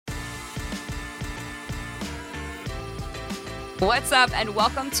What's up, and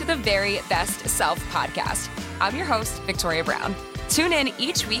welcome to the Very Best Self podcast. I'm your host, Victoria Brown. Tune in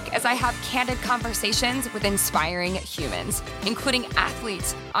each week as I have candid conversations with inspiring humans, including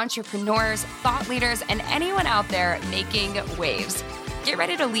athletes, entrepreneurs, thought leaders, and anyone out there making waves. Get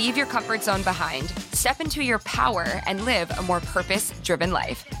ready to leave your comfort zone behind, step into your power, and live a more purpose-driven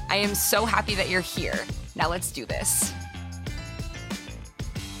life. I am so happy that you're here. Now let's do this.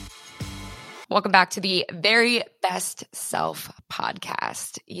 Welcome back to the Very Best Self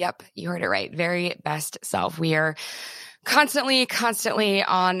podcast. Yep, you heard it right. Very Best Self. We are constantly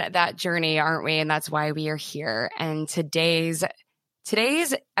on that journey, aren't we? And that's why we are here. And today's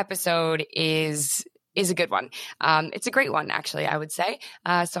episode is a good one. It's a great one, actually, I would say.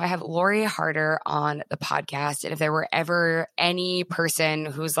 So I have Lori Harder on the podcast. And if there were ever any person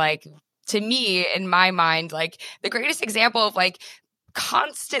who's like, to me, in my mind, like the greatest example of like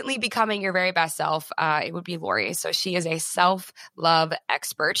constantly becoming your very best self, it would be Lori. So she is a self-love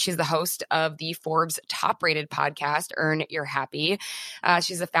expert. She's the host of the Forbes top-rated podcast, Earn Your Happy.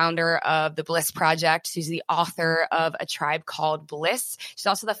 She's the founder of the Bliss Project. She's the author of A Tribe Called Bliss. She's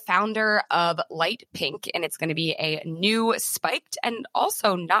also the founder of Lite, and it's going to be a new spiked and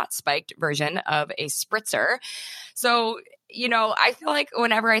also not spiked version of a spritzer. So I feel like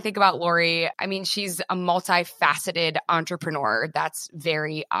whenever I think about Lori, I mean, she's a multifaceted entrepreneur. That's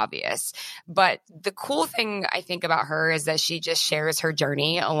very obvious. But the cool thing I think about her is that she just shares her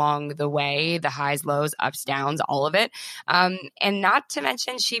journey along the way, the highs, lows, ups, downs, all of it. And not to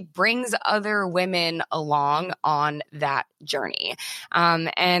mention, she brings other women along on that journey.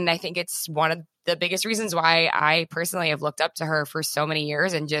 And I think it's one of the biggest reasons why I personally have looked up to her for so many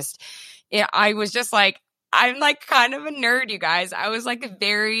years. And just, I was just like, I'm like kind of a nerd, you guys. I was like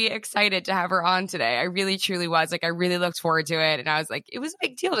very excited to have her on today. I really, truly was. Like, I really looked forward to it. And I was like, it was a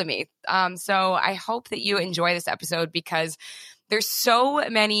big deal to me. So I hope that you enjoy this episode because there's so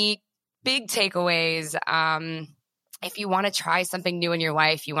many big takeaways. If you want to try something new in your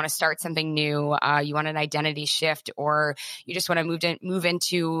life, you want to start something new, you want an identity shift, or you just want to move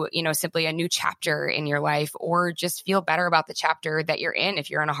into, simply a new chapter in your life, or just feel better about the chapter that you're in if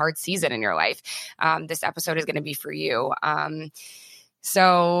you're in a hard season in your life, this episode is going to be for you. I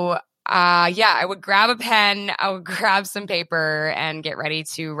would grab a pen, I would grab some paper and get ready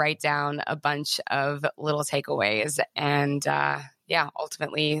to write down a bunch of little takeaways and,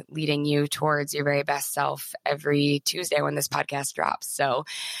 ultimately leading you towards your very best self every Tuesday when this podcast drops. So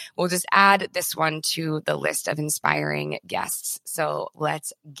we'll just add this one to the list of inspiring guests. So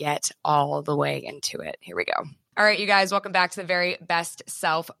let's get all the way into it. Here we go. All right, you guys, welcome back to the Very Best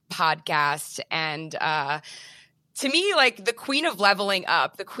Self podcast. And to me, like the queen of leveling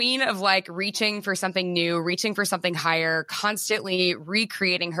up, the queen of like reaching for something new, reaching for something higher, constantly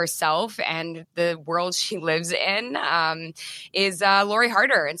recreating herself and the world she lives in is Lori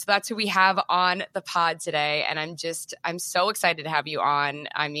Harder. And so that's who we have on the pod today. And I'm so excited to have you on.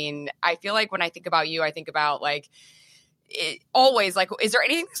 I mean, I feel like when I think about you, I think about like, always like, is there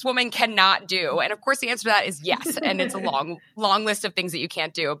anything this woman cannot do? And of course the answer to that is yes. And it's a long list of things that you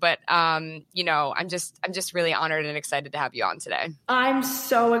can't do. But, I'm just really honored and excited to have you on today. I'm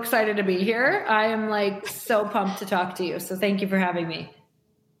so excited to be here. I am like so pumped to talk to you. So thank you for having me.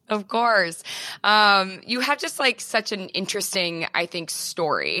 Of course. You have just like such an interesting, I think,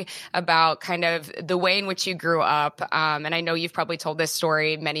 story about kind of the way in which you grew up. And I know you've probably told this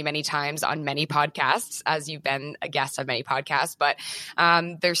story many, many times on many podcasts as you've been a guest on many podcasts, but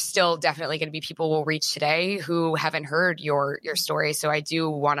there's still definitely going to be people we'll reach today who haven't heard your story. So I do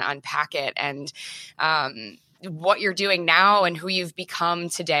want to unpack it and what you're doing now and who you've become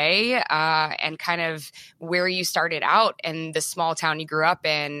today, and kind of where you started out in the small town you grew up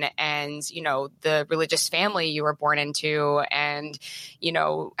in and, the religious family you were born into and,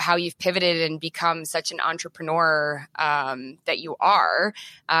 how you've pivoted and become such an entrepreneur that you are,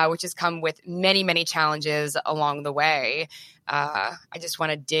 which has come with many, many challenges along the way. I just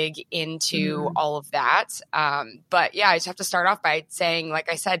want to dig into all of that. But yeah, I just have to start off by saying,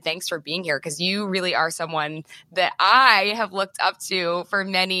 like I said, thanks for being here because you really are someone that I have looked up to for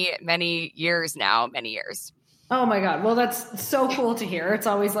many, many years now, many years. Oh my God. Well, that's so cool to hear. It's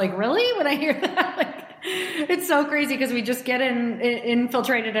always like, really? When I hear that, like, it's so crazy because we just get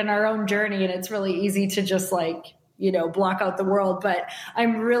infiltrated in our own journey and it's really easy to just like, block out the world. But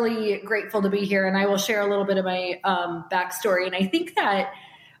I'm really grateful to be here and I will share a little bit of my backstory. And I think that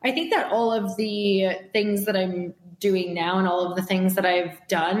all of the things that I'm doing now and all of the things that I've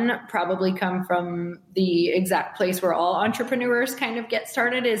done probably come from the exact place where all entrepreneurs kind of get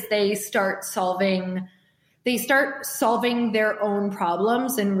started is they start solving their own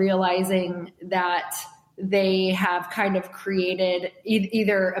problems and realizing that they have kind of created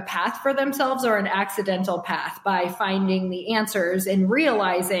either a path for themselves or an accidental path by finding the answers and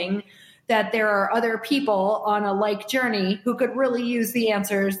realizing that there are other people on a like journey who could really use the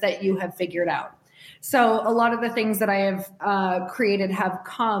answers that you have figured out. So a lot of the things that I have created have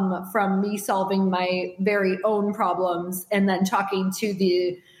come from me solving my very own problems and then talking to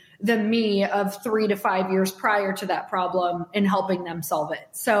the me of 3 to 5 years prior to that problem and helping them solve it.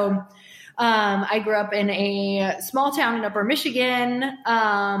 So I grew up in a small town in Upper Michigan,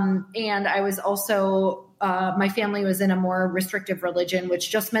 and I was also my family was in a more restrictive religion,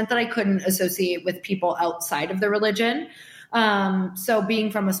 which just meant that I couldn't associate with people outside of the religion. So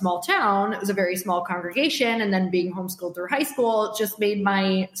being from a small town, it was a very small congregation, and then being homeschooled through high school just made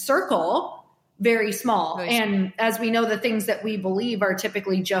my circle very small. And as we know, the things that we believe are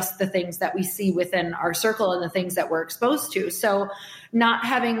typically just the things that we see within our circle and the things that we're exposed to. So not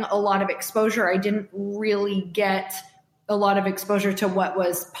having a lot of exposure, I didn't really get a lot of exposure to what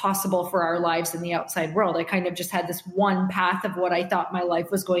was possible for our lives in the outside world. I kind of just had this one path of what I thought my life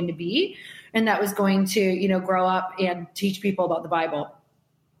was going to be. And that was going to, grow up and teach people about the Bible.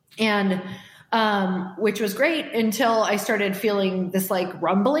 And which was great until I started feeling this like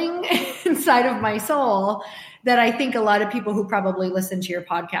rumbling inside of my soul that I think a lot of people who probably listen to your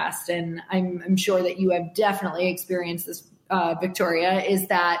podcast, and I'm sure that you have definitely experienced this, Victoria, is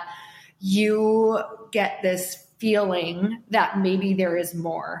that you get this feeling that maybe there is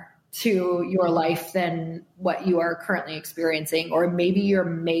more to your life than what you are currently experiencing, or maybe you're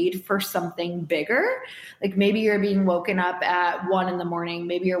made for something bigger. Like maybe you're being woken up at 1 a.m.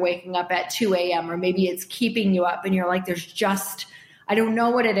 Maybe you're waking up at 2 a.m. or maybe it's keeping you up and you're like, I don't know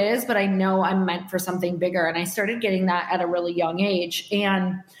what it is, but I know I'm meant for something bigger. And I started getting that at a really young age.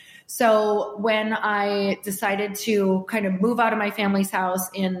 And so when I decided to kind of move out of my family's house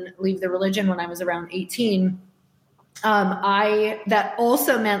and leave the religion when I was around 18, that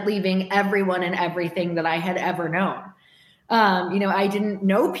also meant leaving everyone and everything that I had ever known. I didn't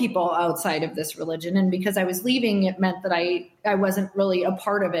know people outside of this religion. And because I was leaving, it meant that I wasn't really a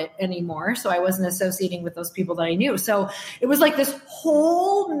part of it anymore. So I wasn't associating with those people that I knew. So it was like this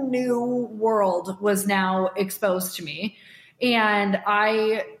whole new world was now exposed to me. And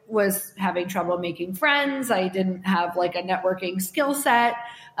I was having trouble making friends. I didn't have like a networking skill set.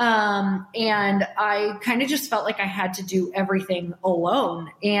 And I kind of just felt like I had to do everything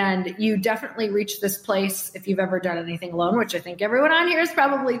alone. And you definitely reach this place if you've ever done anything alone, which I think everyone on here has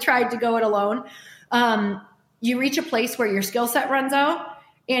probably tried to go it alone. You reach a place where your skill set runs out,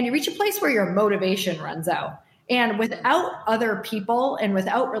 and you reach a place where your motivation runs out. And without other people and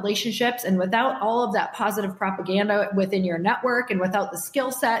without relationships and without all of that positive propaganda within your network and without the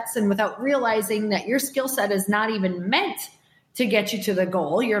skill sets and without realizing that your skill set is not even meant to get you to the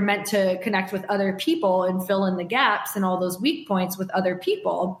goal, you're meant to connect with other people and fill in the gaps and all those weak points with other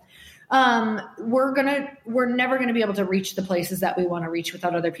people. We're never going to be able to reach the places that we want to reach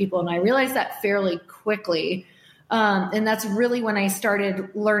without other people. And I realized that fairly quickly. And that's really when I started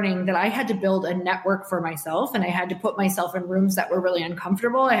learning that I had to build a network for myself, and I had to put myself in rooms that were really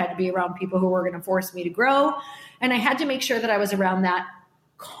uncomfortable. I had to be around people who were going to force me to grow. And I had to make sure that I was around that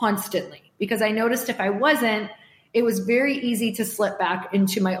constantly, because I noticed if I wasn't, it was very easy to slip back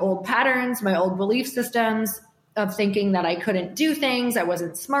into my old patterns, my old belief systems of thinking that I couldn't do things, I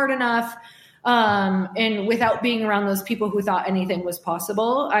wasn't smart enough. And without being around those people who thought anything was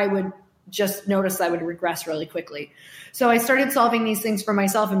possible, I would just notice I would regress really quickly. So I started solving these things for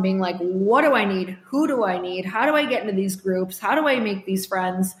myself and being like, what do I need? Who do I need? How do I get into these groups? How do I make these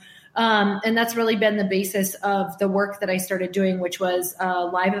friends? And that's really been the basis of the work that I started doing, which was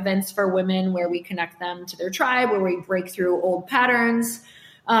live events for women where we connect them to their tribe, where we break through old patterns.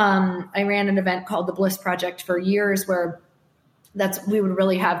 I ran an event called the Bliss Project for years where we would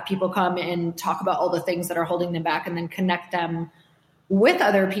really have people come and talk about all the things that are holding them back and then connect them with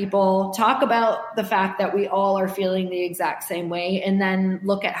other people, talk about the fact that we all are feeling the exact same way, and then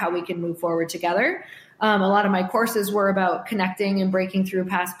look at how we can move forward together. A lot of my courses were about connecting and breaking through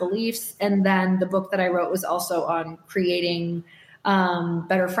past beliefs. And then the book that I wrote was also on creating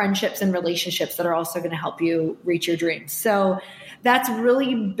better friendships and relationships that are also going to help you reach your dreams. So that's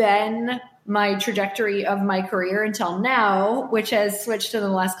really been my trajectory of my career until now, which has switched in the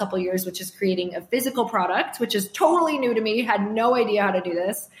last couple of years, which is creating a physical product, which is totally new to me. Had no idea how to do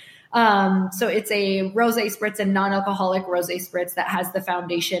this. So it's a rosé spritz, and non-alcoholic rosé spritz that has the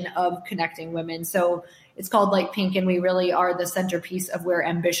foundation of connecting women. So it's called Light Pink, and we really are the centerpiece of where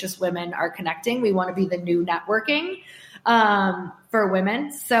ambitious women are connecting. We want to be the new networking. for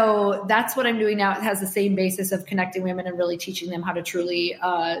women. So that's what I'm doing now. It has the same basis of connecting women and really teaching them how to truly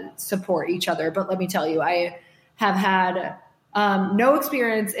support each other. But let me tell you, I have had no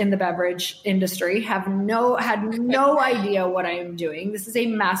experience in the beverage industry, had no idea what I am doing. This is a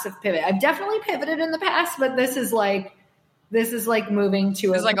massive pivot. I've definitely pivoted in the past, but this is like moving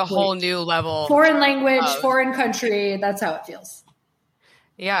to a whole new level. Foreign language, foreign country. That's how it feels.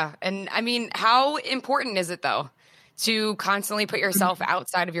 Yeah. And I mean, how important is it though to constantly put yourself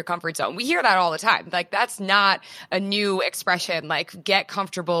outside of your comfort zone? We hear that all the time. Like, that's not a new expression. Like, get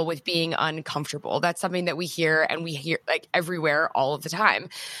comfortable with being uncomfortable. That's something that we hear, and we hear like everywhere all of the time.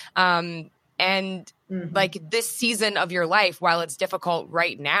 And like, this season of your life, while it's difficult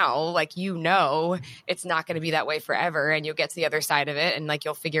right now, like, it's not going to be that way forever, and you'll get to the other side of it, and like,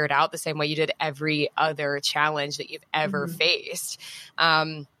 you'll figure it out the same way you did every other challenge that you've ever faced.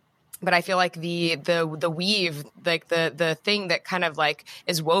 But I feel like the weave, like the thing that kind of like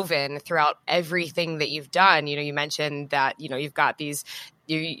is woven throughout everything that you've done, you mentioned that, you've got these,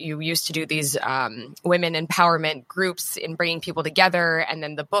 you used to do these women empowerment groups in bringing people together. And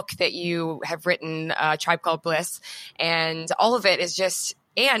then the book that you have written, Tribe Called Bliss, and all of it is just,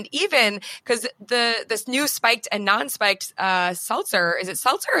 and even because this new spiked and non-spiked seltzer, is it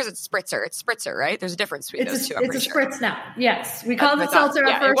seltzer or is it spritzer? It's spritzer, right? There's a difference between those two. It's a spritz now. Yes. We called it seltzer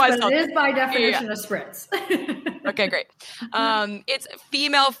at first, but it is by definition a spritz. Okay, great. It's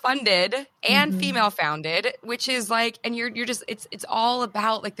female funded and female founded, which is like, and you're just, it's all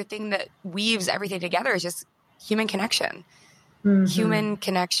about like the thing that weaves everything together is just human connection. Human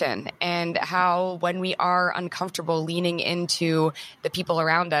connection, and how when we are uncomfortable, leaning into the people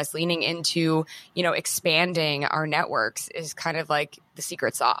around us, leaning into, expanding our networks is kind of like the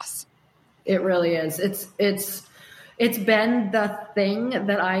secret sauce. It really is. It's been the thing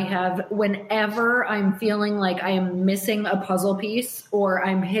that I have, whenever I'm feeling like I am missing a puzzle piece or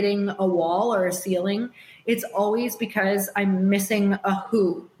I'm hitting a wall or a ceiling, it's always because I'm missing a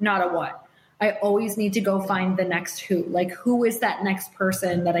who, not a what. I always need to go find the next who. Like, who is that next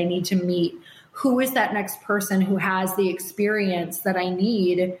person that I need to meet? Who is that next person who has the experience that I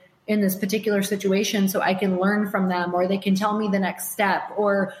need in this particular situation so I can learn from them, or they can tell me the next step,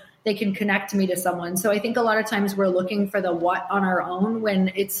 or they can connect me to someone. So I think a lot of times we're looking for the what on our own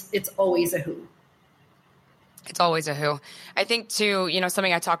when it's always a who. It's always a who. I think too,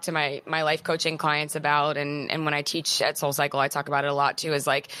 something I talk to my life coaching clients about, and when I teach at Soul Cycle, I talk about it a lot too, is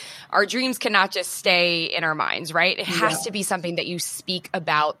like, our dreams cannot just stay in our minds, right? It has to be something that you speak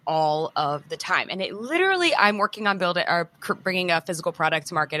about all of the time. And it literally, I'm working on bringing a physical product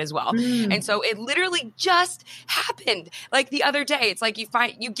to market as well. And so it literally just happened like the other day. It's like you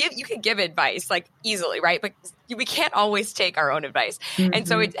can give advice like easily, right? But we can't always take our own advice. And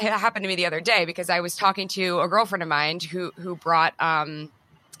so it happened to me the other day because I was talking to a girlfriend of mine who brought,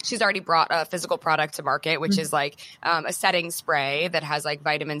 she's already brought a physical product to market, which is like a setting spray that has like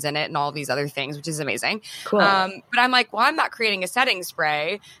vitamins in it and all these other things, which is amazing. Cool. But I'm like, well, I'm not creating a setting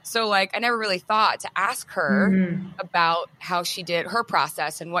spray. So like, I never really thought to ask her about how she did her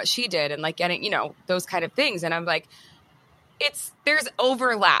process and what she did and like getting, those kind of things. And I'm like, there's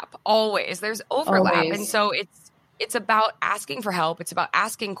overlap always. There's overlap. Always. And so it's about asking for help. It's about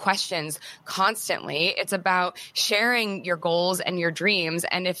asking questions constantly. It's about sharing your goals and your dreams.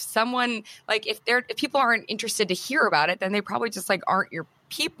 And if someone like, if people aren't interested to hear about it, then they probably just like aren't your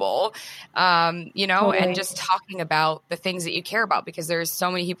people, Totally. And just talking about the things that you care about, because there's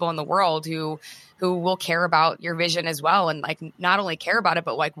so many people in the world who will care about your vision as well. And like, not only care about it,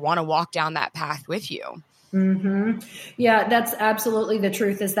 but like want to walk down that path with you. Yeah, that's absolutely the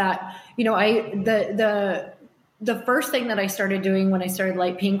truth, is that, the first thing that I started doing when I started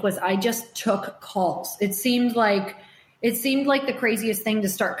Light Pink was I just took calls. It seemed like the craziest thing to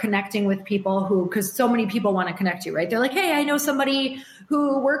start connecting with people because so many people want to connect you, right? They're like, hey, I know somebody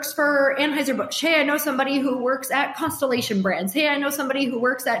who works for Anheuser-Busch. Hey, I know somebody who works at Constellation Brands. Hey, I know somebody who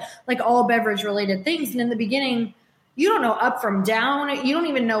works at like all beverage related things. And in the beginning, you don't know up from down. You don't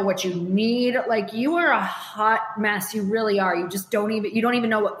even know what you need. Like, you are a hot mess. You really are. You don't even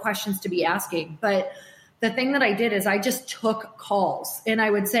know what questions to be asking. But the thing that I did is I just took calls, and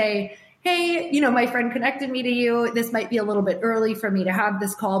I would say, hey, my friend connected me to you. This might be a little bit early for me to have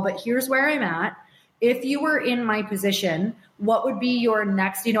this call, but here's where I'm at. If you were in my position, what would be your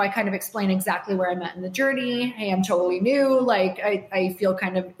next, I kind of explain exactly where I'm at in the journey. Hey, I'm totally new. Like, I feel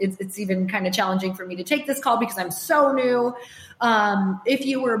kind of, it's even kind of challenging for me to take this call because I'm so new. If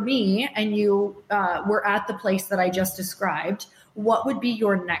you were me and you were at the place that I just described, what would be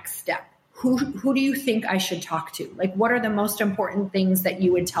your next step? who do you think I should talk to? Like, what are the most important things that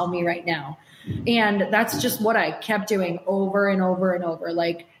you would tell me right now? And that's just what I kept doing over and over and over.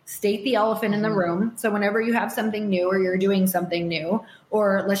 Like, state the elephant in the room. So whenever you have something new or you're doing something new,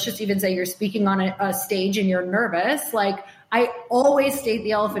 or let's just even say you're speaking on a stage and you're nervous, like, I always state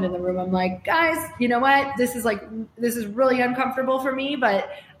the elephant in the room. I'm like, guys, you know what? This is really uncomfortable for me, but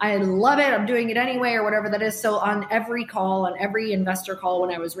I love it. I'm doing it anyway, or whatever that is. So on every call, on every investor call,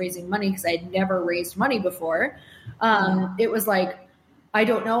 when I was raising money, because I had never raised money before, it was like, I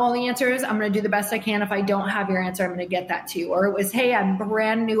don't know all the answers. I'm going to do the best I can. If I don't have your answer, I'm going to get that to you. Or it was, hey, I'm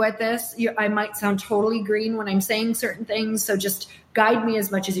brand new at this. I might sound totally green when I'm saying certain things. So just guide me as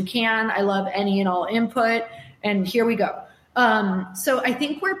much as you can. I love any and all input. And here we go. So I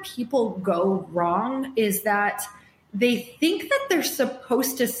think where people go wrong is that they think that they're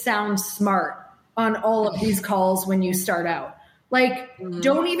supposed to sound smart on all of these calls when you start out. Like,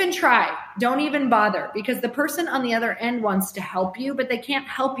 don't even try. Don't even bother, because the person on the other end wants to help you, but they can't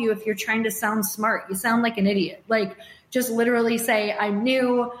help you if you're trying to sound smart. You sound like an idiot. Like, just literally say, I'm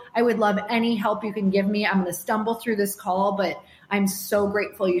new. I would love any help you can give me. I'm going to stumble through this call, but I'm so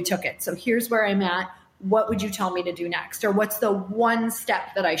grateful you took it. So here's where I'm at. What would you tell me to do next? Or what's the one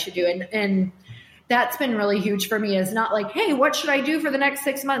step that I should do? And that's been really huge for me, is not like, hey, what should I do for the next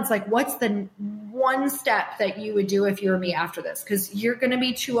 6 months? Like, what's the one step that you would do if you were me after this? Because you're going to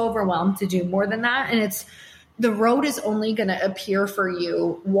be too overwhelmed to do more than that. And the road is only going to appear for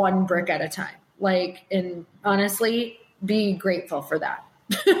you one brick at a time. Like, and honestly, be grateful for that.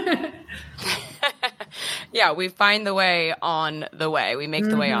 Yeah, we find the way on the way. We make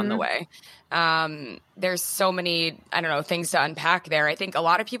the way on the way. There's so many, I don't know, things to unpack there. I think a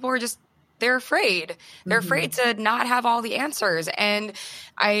lot of people are they're afraid. They're afraid to not have all the answers. And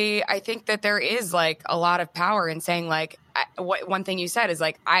I think that there is like a lot of power in saying, like, one thing you said is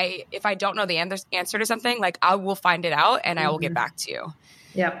like, if I don't know the answer to something, like, I will find it out and I will get back to you.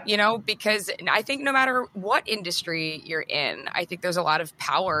 Yeah. You know, because I think no matter what industry you're in, I think there's a lot of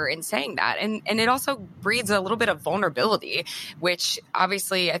power in saying that. And it also breeds a little bit of vulnerability, which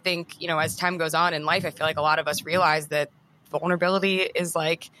obviously I think, you know, as time goes on in life, I feel like a lot of us realize that vulnerability is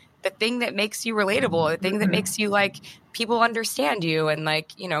like the thing that makes you relatable, the thing that makes you like people understand you and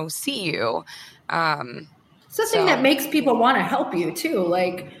like, you know, see you. It's the thing that makes people want to help you too.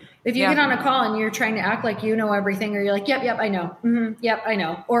 Like, if you get on a call and you're trying to act like you know everything, or you're like, yep, I know. Yep, I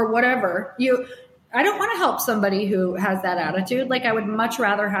know. Or whatever. I don't want to help somebody who has that attitude. Like, I would much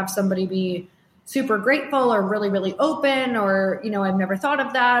rather have somebody be super grateful or really, really open, or, you know, I've never thought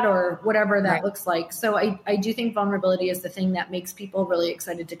of that, or whatever that looks like. So I do think vulnerability is the thing that makes people really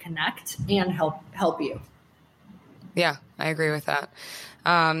excited to connect and help you. Yeah, I agree with that.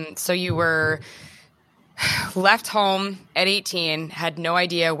 So you were left home at 18, had no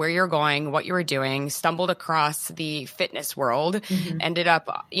idea where you're going, what you were doing, stumbled across the fitness world, ended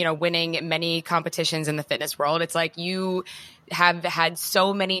up, you know, winning many competitions in the fitness world. It's like you have had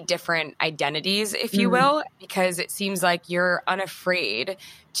so many different identities, if you will, because it seems like you're unafraid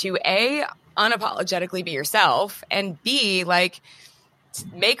to A, unapologetically be yourself, and B, like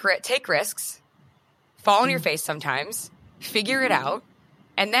take risks, fall on your face sometimes, figure it out.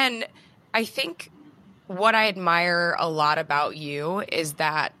 And then I think what I admire a lot about you is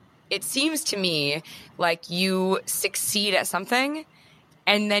that it seems to me like you succeed at something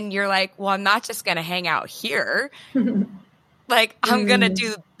and then you're like, well, I'm not just going to hang out here. Like, I'm going to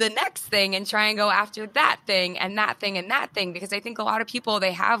do the next thing and try and go after that thing and that thing and that thing. Because I think a lot of people,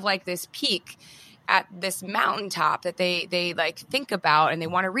 they have like this peak at this mountaintop that they like think about and they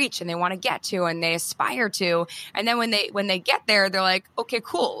want to reach and they want to get to and they aspire to. And then when they get there, they're like, okay,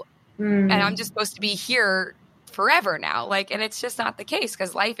 cool. And I'm just supposed to be here forever now. Like, and it's just not the case,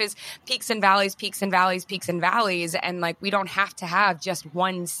 because life is peaks and valleys, peaks and valleys, peaks and valleys. And like, we don't have to have just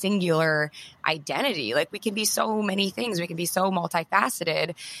one singular identity. Like, we can be so many things. We can be so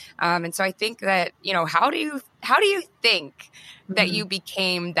multifaceted. And so I think that, you know, how do you think that you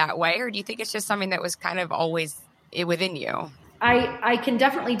became that way? Or do you think it's just something that was kind of always within you? I can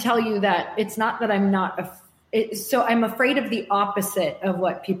definitely tell you that it's not that I'm not so I'm afraid of the opposite of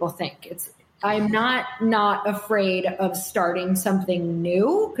what people think. I'm not afraid of starting something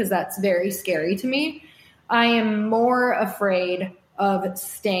new, because that's very scary to me. I am more afraid of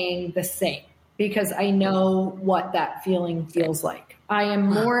staying the same, because I know what that feeling feels like. I am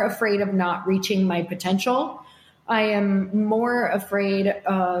more afraid of not reaching my potential. I am more afraid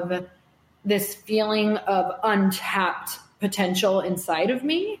of this feeling of untapped potential inside of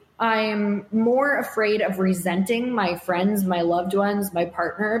me. I am more afraid of resenting my friends, my loved ones, my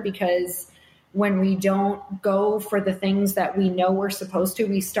partner, because when we don't go for the things that we know we're supposed to,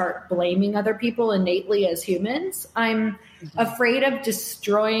 we start blaming other people innately as humans. I'm afraid of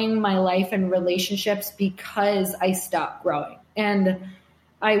destroying my life and relationships because I stop growing. And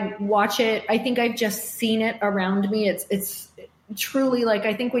I watch it. I think I've just seen it around me. It's truly like,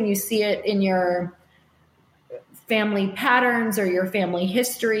 I think when you see it in your family patterns or your family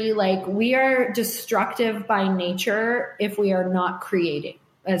history, like we are destructive by nature if we are not creating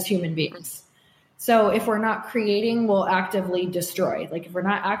as human beings. So if we're not creating, we'll actively destroy. Like if we're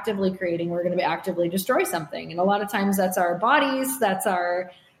not actively creating, we're going to actively destroy something. And a lot of times that's our bodies, that's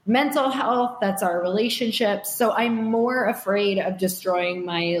our mental health, that's our relationships. So I'm more afraid of destroying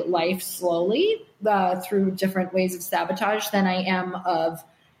my life slowly through different ways of sabotage than I am of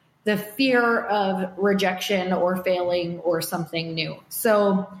the fear of rejection or failing or something new.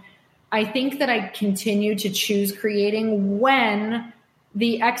 So I think that I continue to choose creating when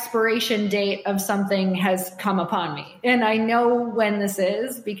the expiration date of something has come upon me. And I know when this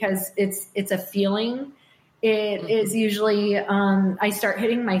is because it's a feeling. It is usually, I start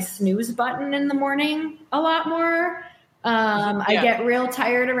hitting my snooze button in the morning a lot more. I get real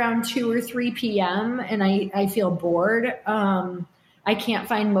tired around 2 or 3 PM and I feel bored. I can't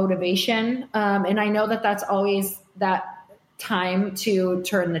find motivation. And I know that that's always that time to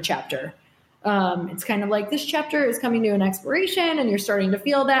turn the chapter. It's kind of like this chapter is coming to an expiration and you're starting to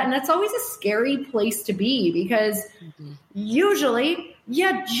feel that. And that's always a scary place to be because usually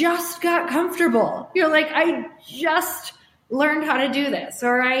you just got comfortable. You're like, I just learned how to do this,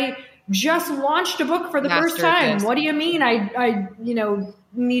 or I just launched a book for the first time. What do you mean? I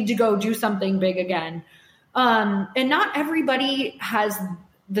need to go do something big again. And not everybody has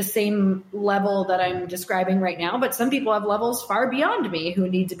the same level that I'm describing right now, but some people have levels far beyond me who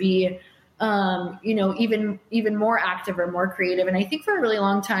need to be even more active or more creative. And I think for a really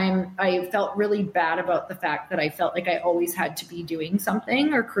long time, I felt really bad about the fact that I felt like I always had to be doing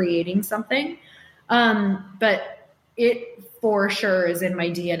something or creating something. But it for sure is in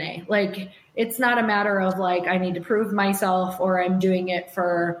my DNA. Like, it's not a matter of like, I need to prove myself or I'm doing it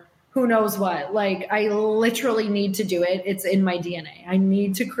for who knows what. Like, I literally need to do it. It's in my DNA. I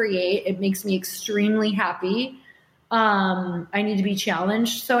need to create. It makes me extremely happy. I need to be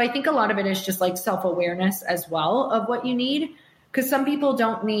challenged. So I think a lot of it is just like self-awareness as well of what you need. Because some people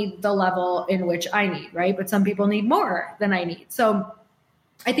don't need the level in which I need, right? But some people need more than I need. So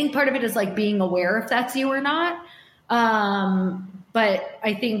I think part of it is like being aware if that's you or not. But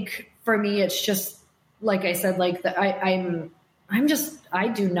I think for me, it's just, like I said, like I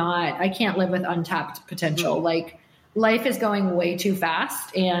can't live with untapped potential. Like, life is going way too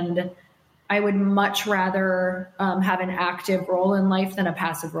fast, and I would much rather have an active role in life than a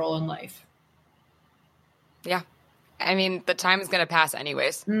passive role in life. Yeah. I mean, the time is going to pass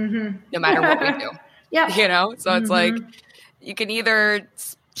anyways, no matter what we do. Yeah. So it's like, you can either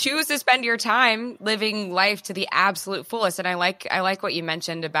choose to spend your time living life to the absolute fullest. And I like what you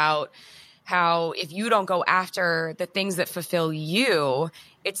mentioned about how if you don't go after the things that fulfill you,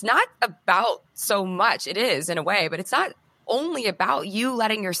 it's not about so much. It is in a way, but it's not only about you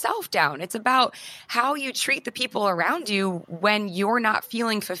letting yourself down. It's about how you treat the people around you when you're not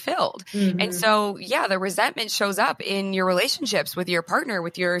feeling fulfilled. And so, the resentment shows up in your relationships with your partner,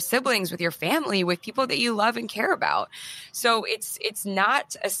 with your siblings, with your family, with people that you love and care about. So it's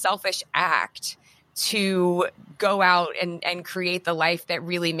not a selfish act to go out and create the life that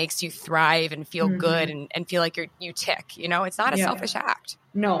really makes you thrive and feel good and feel like you tick. It's not a selfish act.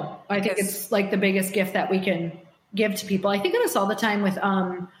 No, I think it's like the biggest gift that we can give to people. I think of this all the time with,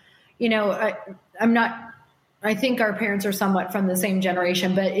 I think our parents are somewhat from the same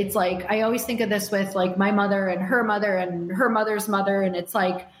generation, but it's like, I always think of this with like my mother and her mother and her mother's mother. And it's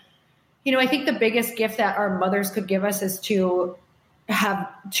like, I think the biggest gift that our mothers could give us is to have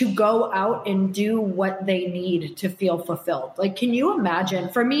to go out and do what they need to feel fulfilled. Like, can you imagine?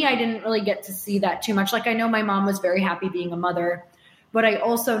 For me, I didn't really get to see that too much. Like, I know my mom was very happy being a mother, but I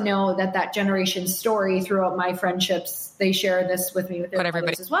also know that generation's story throughout my friendships, they share this with me with their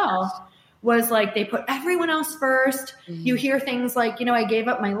mothers as well, was like they put everyone else first. You hear things like, I gave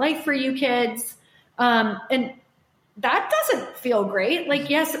up my life for you kids. And that doesn't feel great. Like,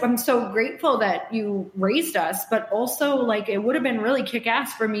 yes, I'm so grateful that you raised us, but also like it would have been really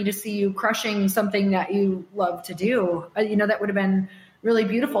kick-ass for me to see you crushing something that you love to do. That would have been really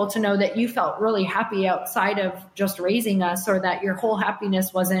beautiful to know that you felt really happy outside of just raising us, or that your whole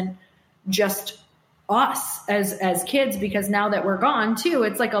happiness wasn't just us as kids, because now that we're gone too,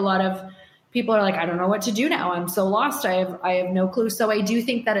 it's like a lot of people are like, I don't know what to do now. I'm so lost. I have no clue. So I do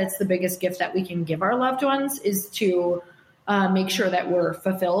think that it's the biggest gift that we can give our loved ones is to make sure that we're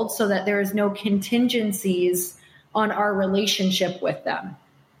fulfilled so that there is no contingencies on our relationship with them.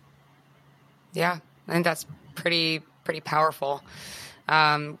 Yeah. I think that's pretty powerful.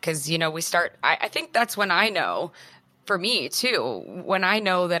 Cause I think that's when I know, for me too, when I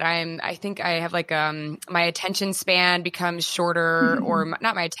know that I think I have like, my attention span becomes shorter, or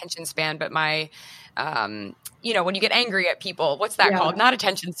not my attention span, but my, when you get angry at people, what's that called? Not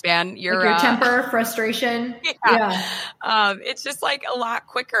attention span. Your temper, frustration. Yeah. It's just like a lot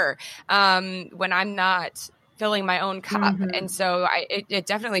quicker, when I'm not filling my own cup. And so it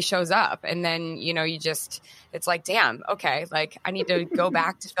definitely shows up. And then, it's like, damn, okay. Like I need to go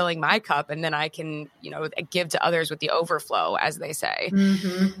back to filling my cup, and then I can, give to others with the overflow, as they say.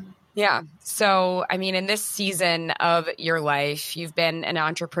 Yeah. So, I mean, in this season of your life, you've been an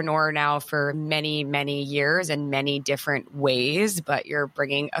entrepreneur now for many, many years in many different ways, but you're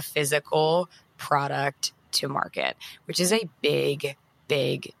bringing a physical product to market, which is a big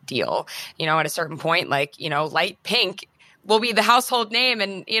deal. At a certain point, like, Lite Pink will be the household name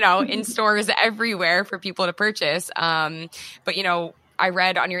and, in stores everywhere for people to purchase. But, I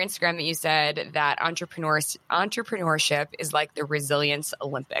read on your Instagram that you said that entrepreneurship is like the resilience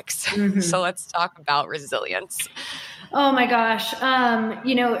Olympics. So let's talk about resilience. Oh my gosh.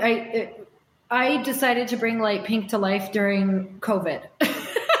 I decided to bring Lite Pink to life during COVID.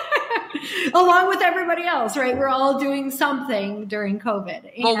 Along with everybody else, right? We're all doing something during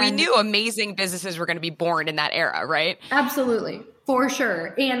COVID. Well, we knew amazing businesses were going to be born in that era, right? Absolutely. For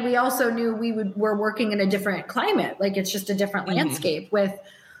sure. And we also knew we're working in a different climate. Like it's just a different landscape with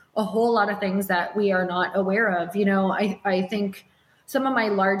a whole lot of things that we are not aware of. I think some of my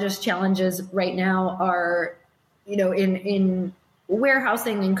largest challenges right now are, in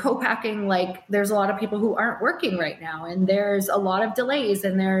warehousing and co-packing. Like there's a lot of people who aren't working right now, and there's a lot of delays,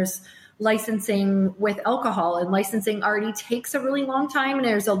 and there's licensing with alcohol, and licensing already takes a really long time. And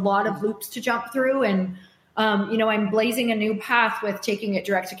there's a lot of loops to jump through. And I'm blazing a new path with taking it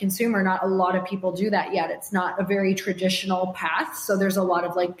direct to consumer. Not a lot of people do that yet. It's not a very traditional path. So there's a lot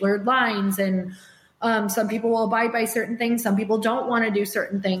of like blurred lines, and some people will abide by certain things. Some people don't want to do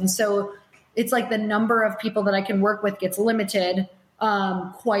certain things. So it's like the number of people that I can work with gets limited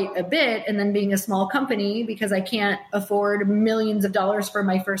quite a bit. And then being a small company, because I can't afford millions of dollars for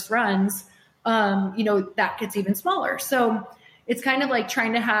my first runs, that gets even smaller. So it's kind of like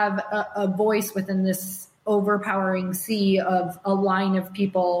trying to have a voice within this overpowering sea of a line of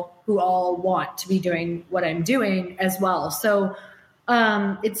people who all want to be doing what I'm doing as well. So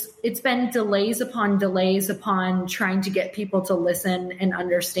it's been delays upon trying to get people to listen and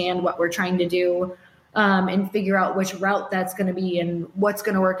understand what we're trying to do, and figure out which route that's going to be and what's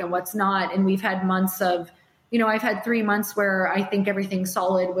going to work and what's not. And we've had months of, I've had 3 months where I think everything's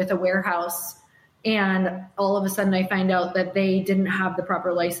solid with a warehouse, and all of a sudden I find out that they didn't have the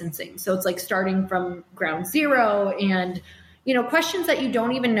proper licensing. So it's like starting from ground zero, and, questions that you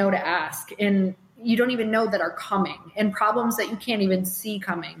don't even know to ask, and you don't even know that are coming, and problems that you can't even see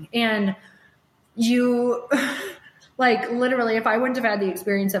coming. And you like literally, if I wouldn't have had the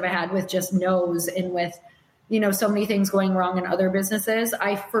experience that I had with just no's and with, so many things going wrong in other businesses,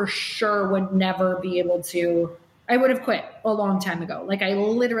 I for sure would never be able to, I would have quit a long time ago. Like I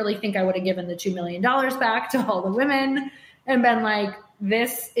literally think I would have given the $2 million back to all the women and been like,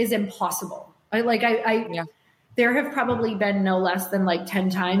 this is impossible. There have probably been no less than like 10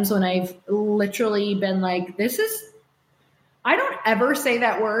 times when I've literally been like, I don't ever say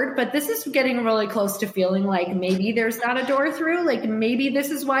that word, but this is getting really close to feeling like maybe there's not a door through. Like maybe this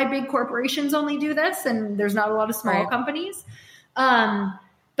is why big corporations only do this, and there's not a lot of small companies.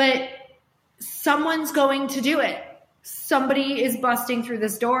 But someone's going to do it. Somebody is busting through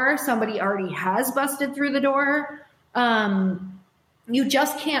this door. Somebody already has busted through the door. You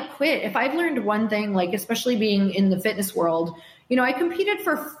just can't quit. If I've learned one thing, like especially being in the fitness world, I competed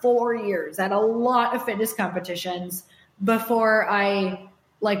for 4 years at a lot of fitness competitions before I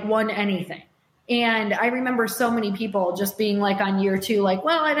won anything. And I remember so many people just being like on year 2, like,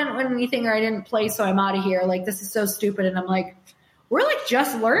 well, I didn't win anything, or I didn't play, so I'm out of here. Like, this is so stupid. And I'm like, we're like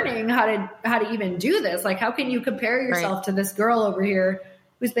just learning how to even do this. Like, how can you compare yourself to this girl over here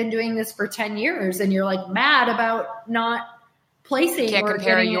who's been doing this for 10 years? And you're like mad about not placing. You can't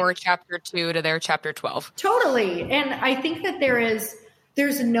compare your chapter 2 to their chapter 12. Totally. And I think that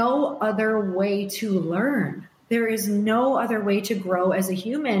there's no other way to learn. There is no other way to grow as a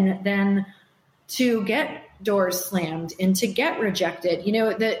human than to get doors slammed and to get rejected.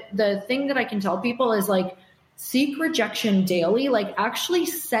 The thing that I can tell people is like, seek rejection daily. Like actually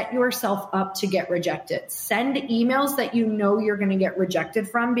set yourself up to get rejected. Send emails that you're going to get rejected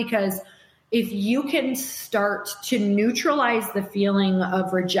from, because if you can start to neutralize the feeling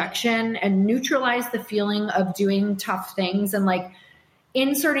of rejection and neutralize the feeling of doing tough things and like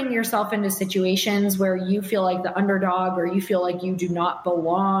inserting yourself into situations where you feel like the underdog or you feel like you do not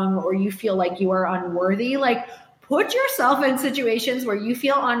belong or you feel like you are unworthy, like put yourself in situations where you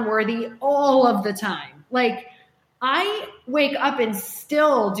feel unworthy all of the time. Like I wake up and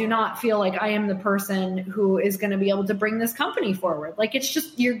still do not feel like I am the person who is going to be able to bring this company forward. Like it's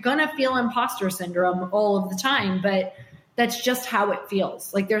just, you're going to feel imposter syndrome all of the time, but that's just how it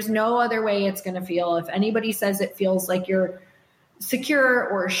feels. Like there's no other way it's going to feel. If anybody says it feels like you're secure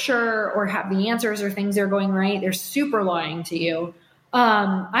or sure or have the answers or things are going right, they're super lying to you.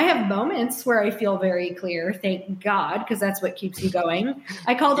 I have moments where I feel very clear, thank God, because that's what keeps you going.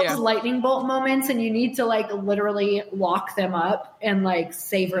 I call those lightning bolt moments, and you need to like literally lock them up and like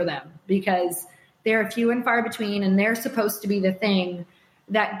savor them because they're few and far between, and they're supposed to be the thing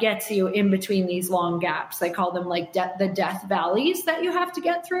that gets you in between these long gaps. I call them like the death valleys that you have to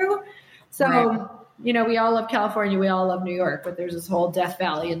get through. So right. You know, we all love California, we all love New York, but there's this whole death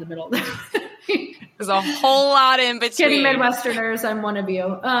valley in the middle. There's a whole lot in between. Kidding, Midwesterners, I'm one of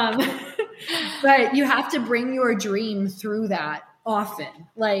you. But you have to bring your dream through that often,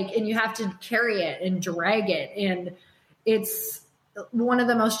 like, and you have to carry it and drag it. And it's one of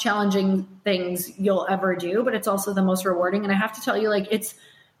the most challenging things you'll ever do, but it's also the most rewarding. And I have to tell you, like,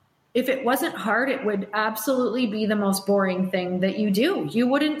 if it wasn't hard, it would absolutely be the most boring thing that you do. You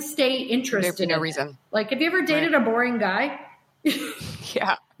wouldn't stay interested. There'd be no reason. Like, have you ever dated a boring guy?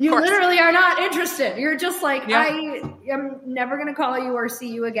 Yeah. You literally are not interested. You're just like, I am never going to call you or see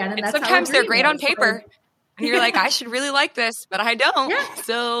you again. And that's sometimes they're great on paper. And you're like, I should really like this, but I don't. Yeah.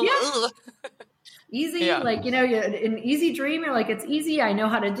 So easy. Like, you know, an easy dream. You're like, it's easy. I know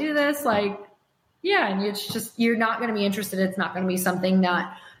how to do this. Like, yeah. And it's just, you're not going to be interested. It's not going to be something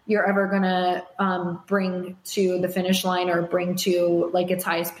that you're ever going to bring to the finish line or bring to like its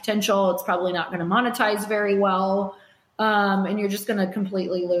highest potential. It's probably not going to monetize very well. And you're just going to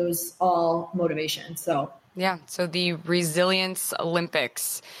completely lose all motivation. So, So the Resilience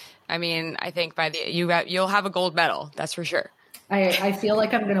Olympics, I mean, I think by you'll have a gold medal. That's for sure. I feel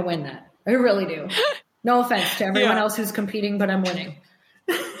like I'm going to win that. I really do. No offense to everyone else who's competing, but I'm winning.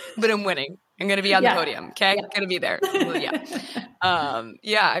 I'm going to be on the podium. Okay. I'm going to be there. I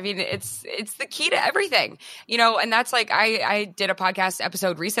mean, it's the key to everything, you know, and that's like, I did a podcast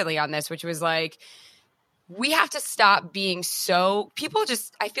episode recently on this, which was like, we have to stop being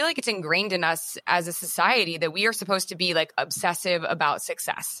I feel like it's ingrained in us as a society that we are supposed to be like obsessive about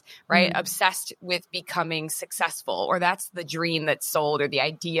success, right? Mm-hmm. Obsessed with becoming successful, or that's the dream that's sold or the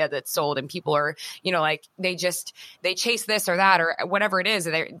idea that's sold. And people are, you know, like they chase this or that or whatever it is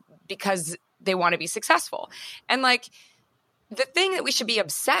because they want to be successful. And like, the thing that we should be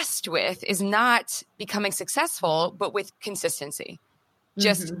obsessed with is not becoming successful, but with consistency.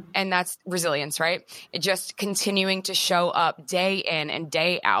 And that's resilience, right? Just continuing to show up day in and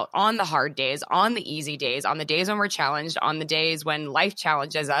day out on the hard days, on the easy days, on the days when we're challenged, on the days when life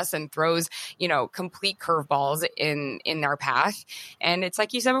challenges us and throws, you know, complete curveballs in our path. And it's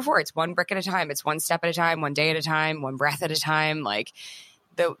like you said before, it's one brick at a time. It's one step at a time, one day at a time, one breath at a time. Like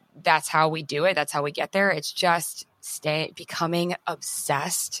that's how we do it. That's how we get there. It's just becoming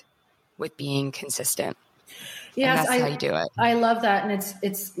obsessed with being consistent. Yes, and that's how you do it. I love that. And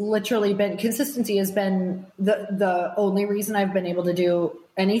it's literally been, consistency has been the only reason I've been able to do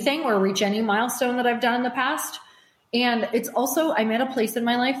anything or reach any milestone that I've done in the past. And it's also, I'm at a place in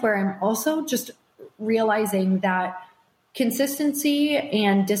my life where I'm also just realizing that consistency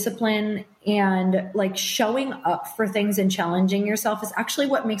and discipline and like showing up for things and challenging yourself is actually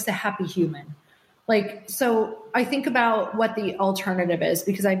what makes a happy human. Like, so I think about what the alternative is,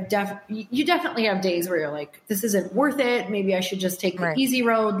 because you definitely have days where you're like, this isn't worth it. Maybe I should just take the easy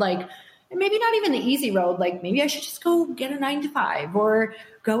road. Like, and maybe not even the easy road. Like maybe I should just go get a 9-to-5 or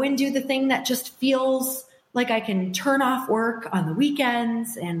go and do the thing that just feels like I can turn off work on the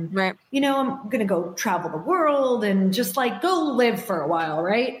weekends. And, you know, I'm going to go travel the world and just like go live for a while.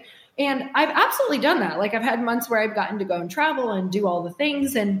 Right. And I've absolutely done that. Like I've had months where I've gotten to go and travel and do all the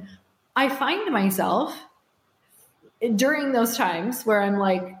things. And I find myself during those times where I'm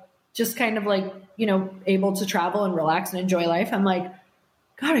like, just kind of like, you know, able to travel and relax and enjoy life. I'm like,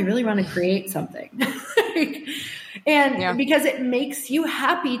 God, I really want to create something. Because it makes you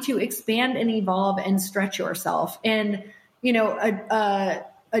happy to expand and evolve and stretch yourself. And, you know,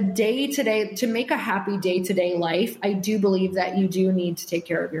 a day-to-day, to make a happy day-to-day life, I do believe that you do need to take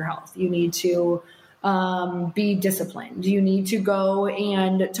care of your health. You need to be disciplined. You need to go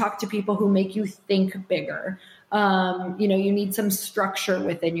and talk to people who make you think bigger. You need some structure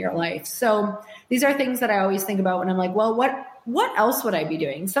within your life. So these are things that I always think about when I'm like, well, what else would I be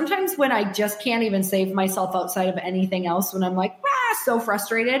doing? Sometimes when I just can't even save myself outside of anything else, when I'm like, so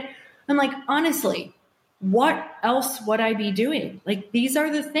frustrated, I'm like, honestly, what else would I be doing? Like, these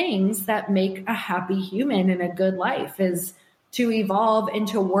are the things that make a happy human and a good life, is to evolve and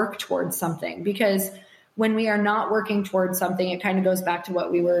to work towards something. Because when we are not working towards something, it kind of goes back to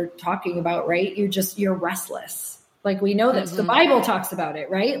what we were talking about, right? You're restless. Like, we know this, the Bible talks about it,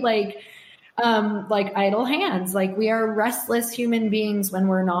 right? Like idle hands, like we are restless human beings when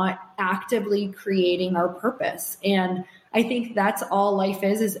we're not actively creating our purpose. And I think that's all life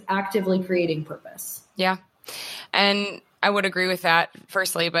is actively creating purpose. Yeah. And I would agree with that,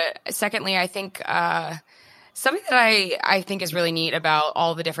 firstly. But secondly, I think something that I think is really neat about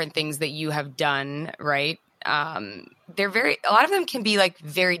all the different things that you have done, right? A lot of them can be like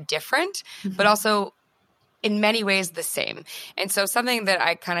very different, but also in many ways the same. And so something that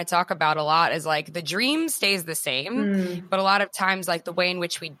I kind of talk about a lot is like the dream stays the same, but a lot of times like the way in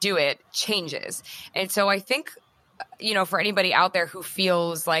which we do it changes. And so I think, for anybody out there who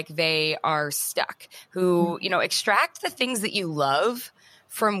feels like they are stuck, who, extract the things that you love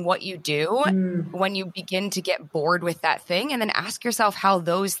from what you do when you begin to get bored with that thing, and then ask yourself how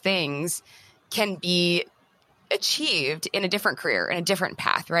those things can be achieved in a different career, in a different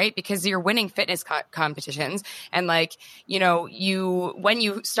path, right? Because you're winning fitness competitions. And like, when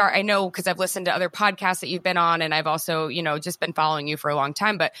you start, I know, because I've listened to other podcasts that you've been on, and I've also, just been following you for a long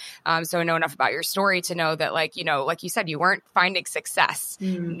time, but so I know enough about your story to know that like you said, you weren't finding success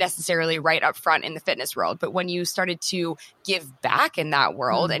necessarily right up front in the fitness world. But when you started to give back in that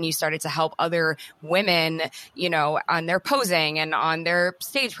world and you started to help other women, on their posing and on their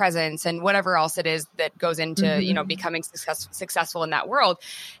stage presence and whatever else it is that goes into, becoming successful in that world.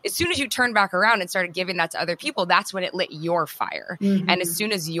 As soon as you turned back around and started giving that to other people, that's when it lit your fire. And as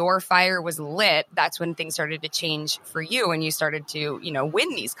soon as your fire was lit, that's when things started to change for you and you started to,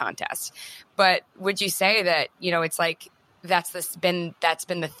 win these contests. But would you say that, it's like, that's been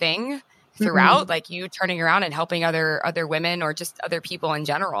the thing throughout, like you turning around and helping other women or just other people in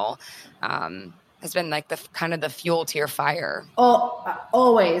general, has been like the kind of the fuel to your fire? Oh,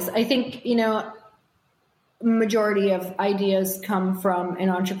 always. I think, majority of ideas come from an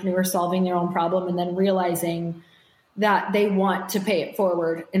entrepreneur solving their own problem and then realizing that they want to pay it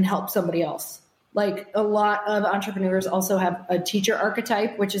forward and help somebody else. Like, a lot of entrepreneurs also have a teacher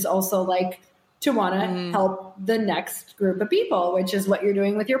archetype, which is also like to want to help the next group of people, which is what you're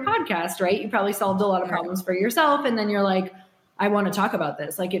doing with your podcast, right? You probably solved a lot of problems for yourself. And then you're like, I want to talk about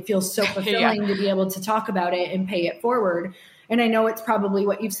this. Like, it feels so fulfilling to be able to talk about it and pay it forward. And I know it's probably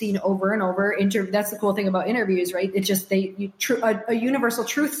what you've seen over and over. That's the cool thing about interviews, right? It's just a universal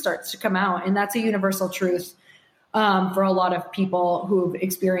truth starts to come out. And that's a universal truth for a lot of people who've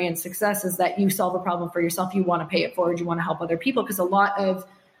experienced success, is that you solve a problem for yourself. You want to pay it forward. You want to help other people. Because a lot of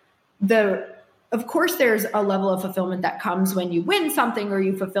course, there's a level of fulfillment that comes when you win something or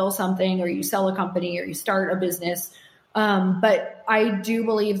you fulfill something or you sell a company or you start a business. But I do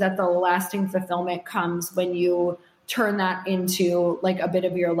believe that the lasting fulfillment comes when you turn that into like a bit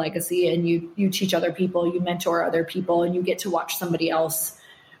of your legacy, and you teach other people, you mentor other people, and you get to watch somebody else,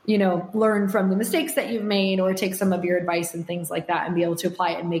 learn from the mistakes that you've made or take some of your advice and things like that and be able to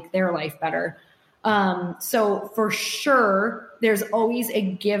apply it and make their life better. So for sure, there's always a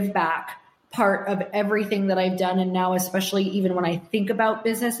give back part of everything that I've done. And now, especially even when I think about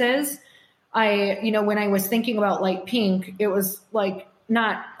businesses, when I was thinking about Lite Pink, it was like,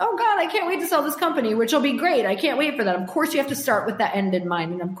 not, oh God, I can't wait to sell this company, which will be great. I can't wait for that. Of course, you have to start with that end in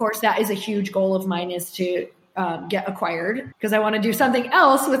mind. And of course, that is a huge goal of mine, is to get acquired, because I want to do something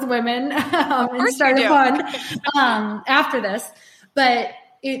else with women and start a fund after this. But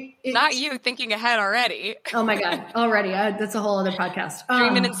it's not you thinking ahead already. Oh my God, already. That's a whole other podcast.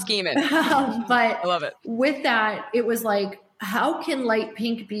 Dreaming and scheming. But I love it. With that, it was like, how can Lite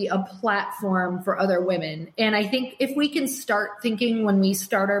Pink be a platform for other women? And I think if we can start thinking when we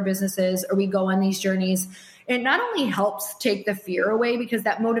start our businesses or we go on these journeys, it not only helps take the fear away, because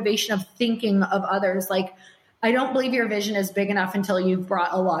that motivation of thinking of others, like, I don't believe your vision is big enough until you've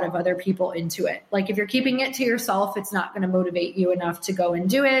brought a lot of other people into it. Like, if you're keeping it to yourself, it's not going to motivate you enough to go and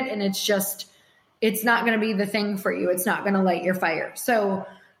do it. And it's not going to be the thing for you. It's not going to light your fire. So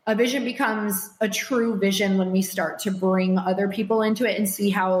a vision becomes a true vision when we start to bring other people into it and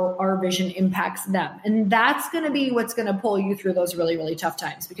see how our vision impacts them. And that's going to be what's going to pull you through those really, really tough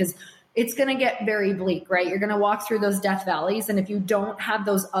times, because it's going to get very bleak, right? You're going to walk through those death valleys. And if you don't have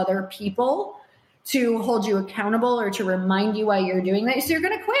those other people to hold you accountable or to remind you why you're doing that. So you're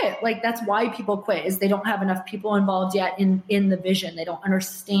going to quit. Like, that's why people quit, is they don't have enough people involved yet in the vision. They don't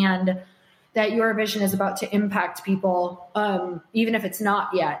understand that your vision is about to impact people, even if it's not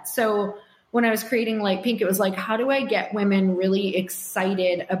yet. So when I was creating Lite Pink, it was like, how do I get women really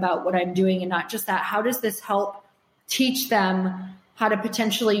excited about what I'm doing? And not just that, how does this help teach them how to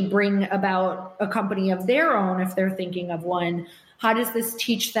potentially bring about a company of their own if they're thinking of one? How does this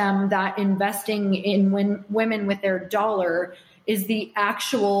teach them that investing in women with their dollar is the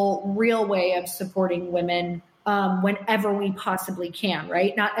actual real way of supporting women whenever we possibly can,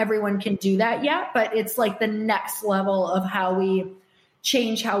 right? Not everyone can do that yet, but it's like the next level of how we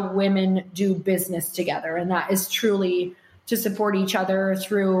change how women do business together. And that is truly to support each other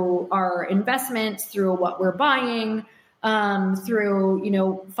through our investments, through what we're buying,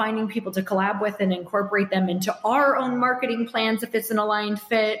 through, finding people to collab with and incorporate them into our own marketing plans if it's an aligned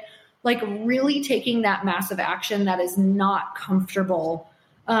fit, like really taking that massive action that is not comfortable,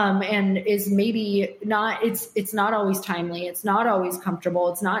 and is maybe not, it's not always timely. It's not always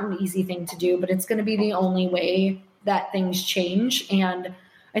comfortable. It's not an easy thing to do, but it's going to be the only way that things change. And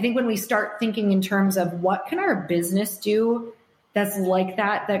I think when we start thinking in terms of what can our business do that's like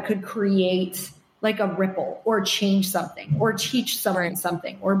that could create like a ripple or change something or teach someone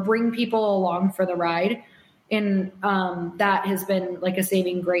something or bring people along for the ride. And that has been like a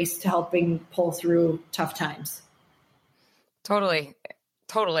saving grace to helping pull through tough times. Totally.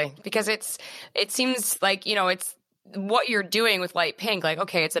 Because it seems like, it's what you're doing with Lite Pink. Like,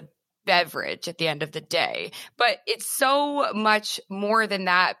 okay, it's a beverage at the end of the day, but it's so much more than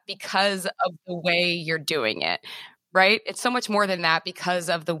that because of the way you're doing it. Right? It's so much more than that because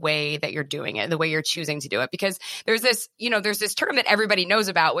of the way that you're doing it, the way you're choosing to do it. Because there's this term that everybody knows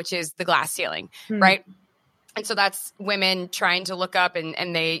about, which is the glass ceiling, right? And so that's women trying to look up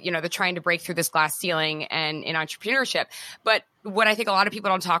and they, they're trying to break through this glass ceiling and in entrepreneurship. But what I think a lot of people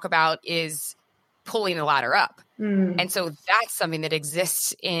don't talk about is pulling the ladder up. And so that's something that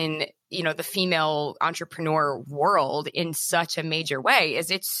exists in, the female entrepreneur world in such a major way.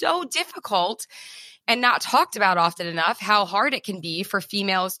 Is it's so difficult and not talked about often enough how hard it can be for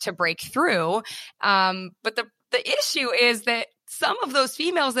females to break through. But the issue is that some of those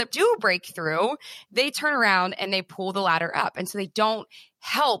females that do break through, they turn around and they pull the ladder up. And so they don't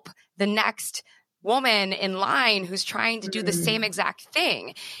help the next woman in line who's trying to do the same exact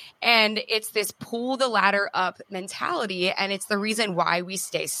thing. And it's this pull the ladder up mentality. And it's the reason why we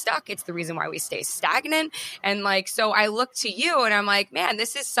stay stuck. It's the reason why we stay stagnant. And like, so I look to you and I'm like, man,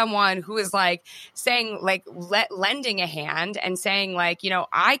 this is someone who is like saying like, lending a hand and saying like,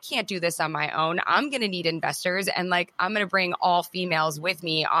 I can't do this on my own. I'm going to need investors. And like, I'm going to bring all females with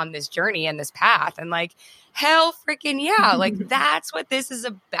me on this journey and this path. And like, hell freaking yeah. Like that's what this is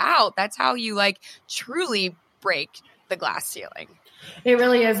about. That's how you like truly break the glass ceiling. It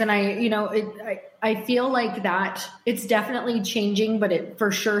really is. And I feel like that it's definitely changing, but it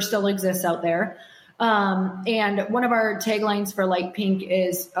for sure still exists out there. And one of our taglines for Lite Pink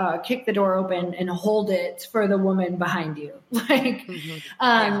is kick the door open and hold it for the woman behind you.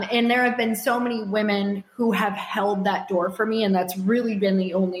 And there have been so many women who have held that door for me. And that's really been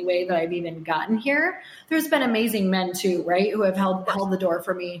the only way that I've even gotten here. There's been amazing men too, right? Who have held the door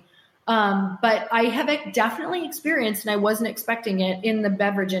for me. But I have definitely experienced, and I wasn't expecting it in the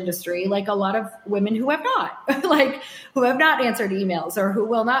beverage industry, like a lot of women who have not, who have not answered emails or who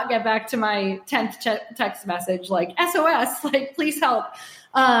will not get back to my 10th text message, like SOS, like please help.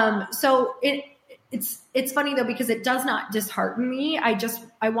 So it's funny though, because it does not dishearten me.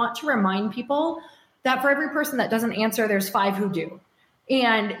 I want to remind people that for every person that doesn't answer, there's 5 who do.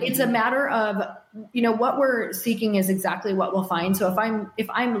 And it's a matter of, what we're seeking is exactly what we'll find. So if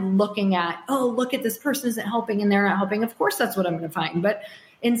I'm looking at, look at this person isn't helping and they're not helping, of course that's what I'm going to find. But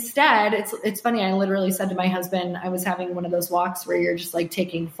instead, it's funny. I literally said to my husband, I was having one of those walks where you're just like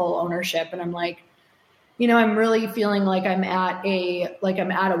taking full ownership. And I'm like, I'm really feeling like I'm at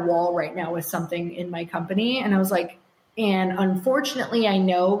a wall right now with something in my company. And I was like, and unfortunately, I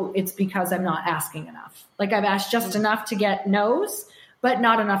know it's because I'm not asking enough. Like I've asked just enough to get no's, but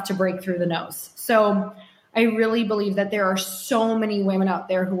not enough to break through the no's. So I really believe that there are so many women out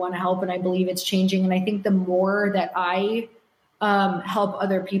there who want to help, and I believe it's changing. And I think the more that I help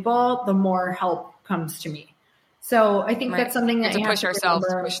other people, the more help comes to me. So I think that's something that we have to push ourselves,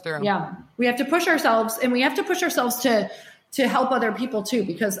 push through. Yeah, we have to push ourselves, and we have to push ourselves to help other people too,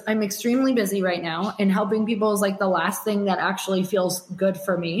 because I'm extremely busy right now, and helping people is like the last thing that actually feels good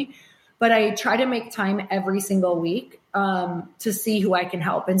for me. But I try to make time every single week to see who I can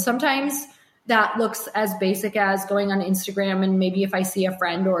help. And sometimes that looks as basic as going on Instagram, and maybe if I see a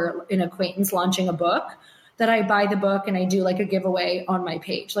friend or an acquaintance launching a book, that I buy the book and I do like a giveaway on my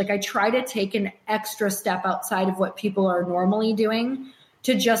page. Like I try to take an extra step outside of what people are normally doing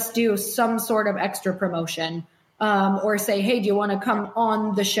to just do some sort of extra promotion, or say, hey, do you want to come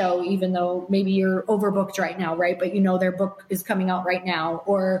on the show, even though maybe you're overbooked right now, right? But you know their book is coming out right now.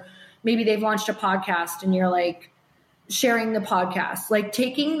 Or maybe they've launched a podcast and you're like sharing the podcast, like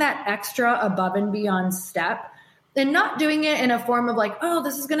taking that extra above and beyond step. And not doing it in a form of like, oh,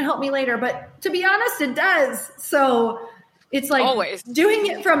 this is going to help me later. But to be honest, it does. So it's like always doing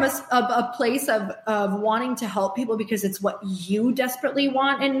it from a place of wanting to help people because it's what you desperately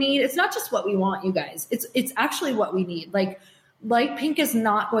want and need. It's not just what we want, you guys. It's actually what we need. Like Light Pink is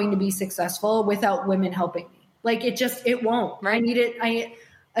not going to be successful without women helping me. Like it won't. Right. I need it.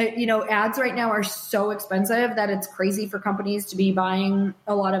 Ads right now are so expensive that it's crazy for companies to be buying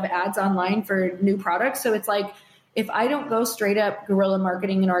a lot of ads online for new products. So it's like, if I don't go straight up guerrilla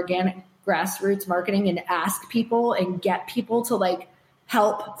marketing and organic grassroots marketing and ask people and get people to like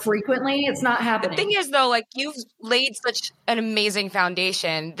help frequently, it's not happening. The thing is though, like you've laid such an amazing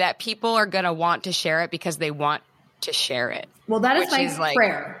foundation that people are going to want to share it because they want to share it. Well, that is my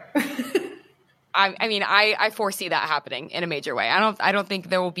prayer. I foresee that happening in a major way. I don't think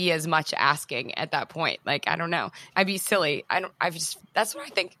there will be as much asking at that point. Like, I don't know. I'd be silly. That's what I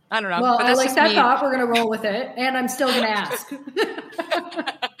think. I don't know. Well, but I like that thought. We're going to roll with it. And I'm still going to ask.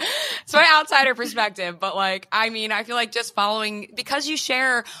 It's my outsider perspective, but like, I feel like just following, because you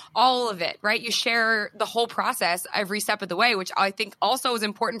share all of it, right? You share the whole process every step of the way, which I think also is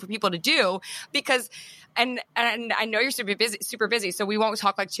important for people to do because and I know you're super busy, so we won't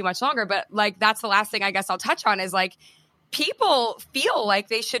talk like too much longer, but like, that's the last thing I guess I'll touch on is like, people feel like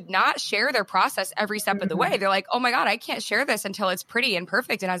they should not share their process every step of the way. They're like, oh my God, I can't share this until it's pretty and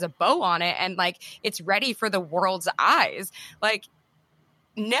perfect and has a bow on it. And like, it's ready for the world's eyes. Like,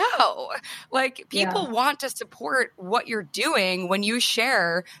 no, like people want to support what you're doing when you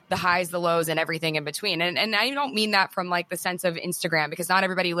share the highs, the lows, and everything in between. And I don't mean that from like the sense of Instagram, because not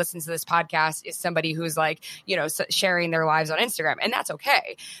everybody who listens to this podcast is somebody who's like, sharing their lives on Instagram, and that's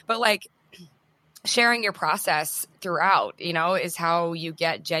okay. But like sharing your process throughout, is how you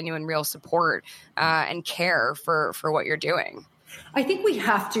get genuine, real support and care for what you're doing. I think we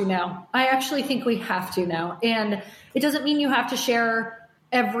have to now. I actually think we have to now. And it doesn't mean you have to share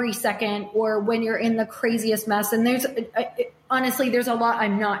every second or when you're in the craziest mess. And honestly, there's a lot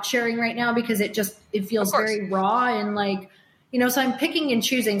I'm not sharing right now because it feels very raw and like, so I'm picking and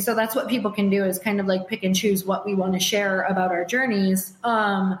choosing. So that's what people can do is kind of like pick and choose what we want to share about our journeys.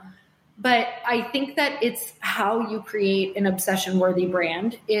 But I think that it's how you create an obsession worthy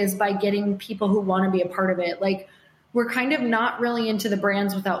brand is by getting people who want to be a part of it. Like, we're kind of not really into the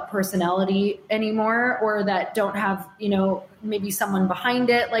brands without personality anymore, or that don't have, maybe someone behind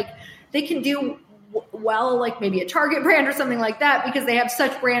it. Like they can do well, like maybe a Target brand or something like that, because they have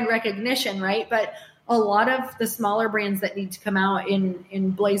such brand recognition, right? But a lot of the smaller brands that need to come out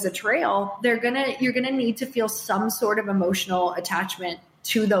and blaze a trail, you're gonna need to feel some sort of emotional attachment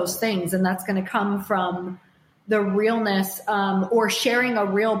to those things. And that's going to come from the realness, or sharing a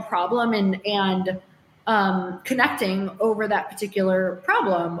real problem and connecting over that particular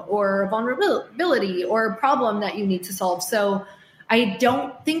problem or vulnerability or problem that you need to solve. So I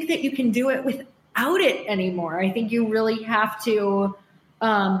don't think that you can do it without it anymore. I think you really have to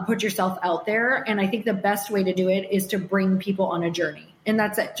put yourself out there. And I think the best way to do it is to bring people on a journey. And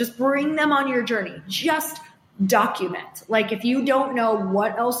that's it. Just bring them on your journey. Just document. Like if you don't know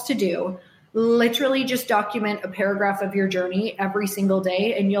what else to do, literally just document a paragraph of your journey every single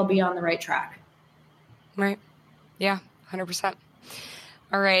day and you'll be on the right track. Right. Yeah, 100%.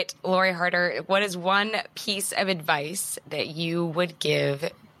 All right, Lori Harder, what is one piece of advice that you would give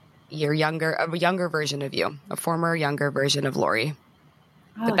a younger version of you, a former younger version of Lori?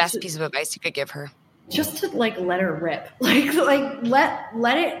 The best piece of advice you could give her. Just to like let her rip. Like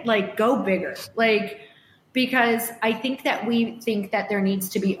let it like go bigger. Like, because I think that we think that there needs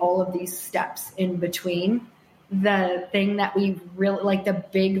to be all of these steps in between the thing that we really like, the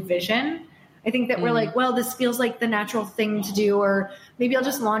big vision. I think that we're like, well, this feels like the natural thing to do, or maybe I'll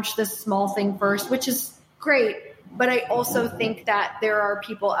just launch this small thing first, which is great. But I also think that there are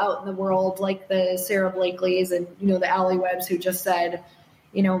people out in the world like the Sarah Blakeleys and, the Allie Webbs who just said,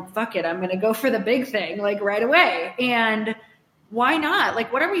 fuck it, I'm going to go for the big thing like right away. And why not?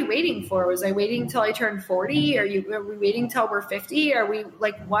 Like, what are we waiting for? Was I waiting until I turned 40? Are we waiting till we're 50? Are we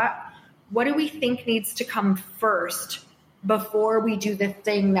like, what do we think needs to come first before we do the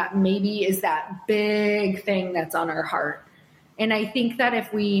thing that maybe is that big thing that's on our heart? And I think that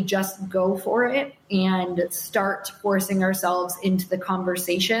if we just go for it and start forcing ourselves into the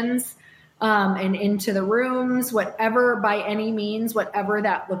conversations and into the rooms, whatever, by any means, whatever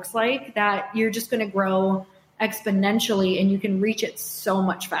that looks like, that you're just going to grow exponentially and you can reach it so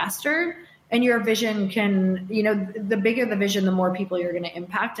much faster. And your vision can, the bigger the vision, the more people you're going to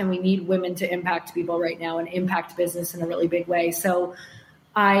impact. And we need women to impact people right now and impact business in a really big way. So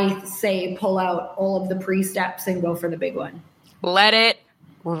I say pull out all of the pre-steps and go for the big one. Let it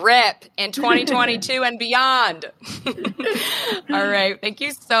rip in 2022 and beyond. All right. Thank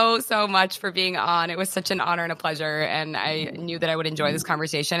you so, so much for being on. It was such an honor and a pleasure. And I knew that I would enjoy this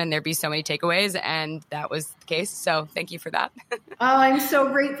conversation and there'd be so many takeaways. And that was the case. So thank you for that. I'm so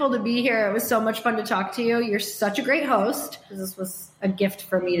grateful to be here. It was so much fun to talk to you. You're such a great host. This was a gift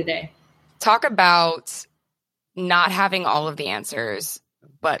for me today. Talk about not having all of the answers,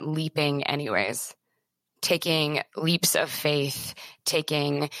 but leaping anyways. Taking leaps of faith,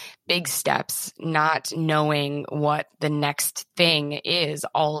 taking big steps, not knowing what the next thing is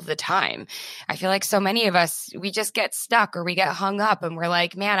all of the time. I feel like so many of us, we just get stuck or we get hung up and we're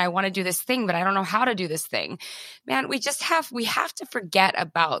like, man, I want to do this thing, but I don't know how to do this thing. Man, we have to forget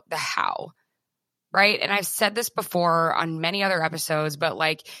about the how. Right. And I've said this before on many other episodes, but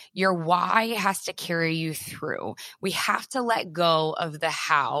like your why has to carry you through. We have to let go of the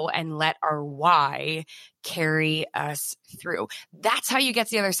how and let our why carry us through. That's how you get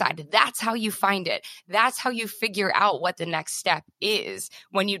to the other side. That's how you find it. That's how you figure out what the next step is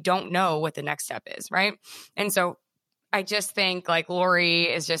when you don't know what the next step is. Right. And so I just think like Lori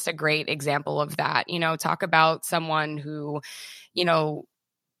is just a great example of that. Talk about someone who,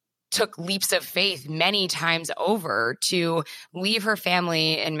 took leaps of faith many times over to leave her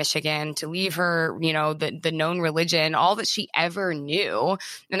family in Michigan, to leave her, the known religion, all that she ever knew,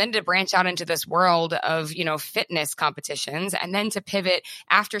 and then to branch out into this world of, fitness competitions, and then to pivot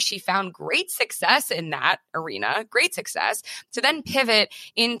after she found great success in that arena, to then pivot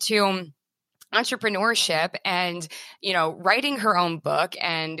into entrepreneurship and, writing her own book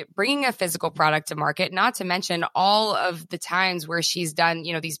and bringing a physical product to market, not to mention all of the times where she's done,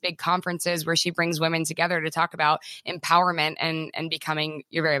 these big conferences where she brings women together to talk about empowerment and becoming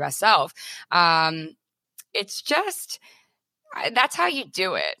your very best self. It's just, that's how you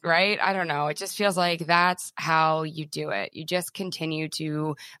do it, right? I don't know. It just feels like that's how you do it. You just continue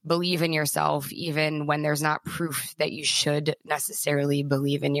to believe in yourself, even when there's not proof that you should necessarily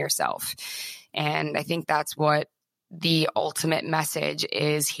believe in yourself. And I think that's what the ultimate message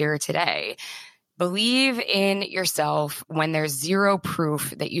is here today. Believe in yourself when there's zero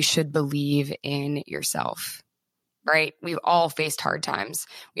proof that you should believe in yourself. Right? We've all faced hard times.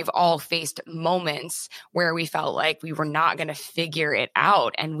 We've all faced moments where we felt like we were not going to figure it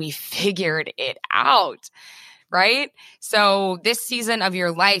out, and we figured it out. Right? So this season of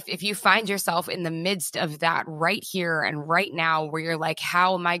your life, if you find yourself in the midst of that right here and right now, where you're like,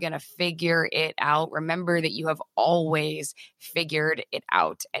 how am I going to figure it out? Remember that you have always figured it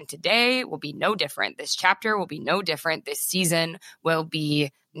out. And today will be no different. This chapter will be no different. This season will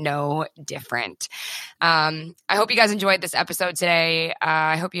be no different. I hope you guys enjoyed this episode today.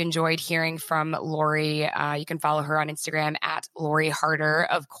 I hope you enjoyed hearing from Lori. You can follow her on Instagram at Lori Harder.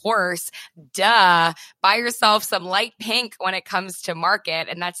 Of course, buy yourself some light pink when it comes to market.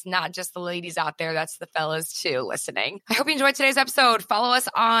 And that's not just the ladies out there. That's the fellas too listening. I hope you enjoyed today's episode. Follow us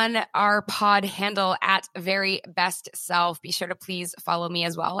on our pod handle at Very Best Self. Be sure to please follow me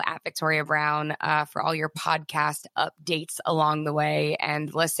as well at Victoria Brown for all your podcast updates along the way.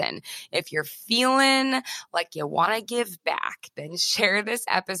 And listen, if you're feeling like you want to give back, then share this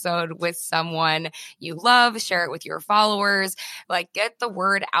episode with someone you love. Share it with your followers. Like, get the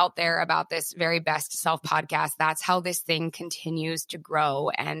word out there about this Very Best Self podcast. That's how this thing continues to grow.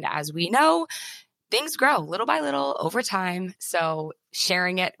 And as we know, things grow little by little over time. So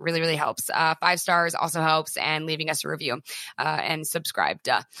sharing it really, really helps. 5 stars also helps, and leaving us a review and subscribe.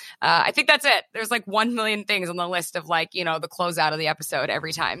 I think that's it. There's like 1 million things on the list of the closeout of the episode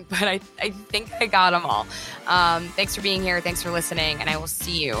every time, but I think I got them all. Thanks for being here. Thanks for listening. And I will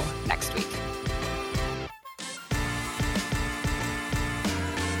see you next week.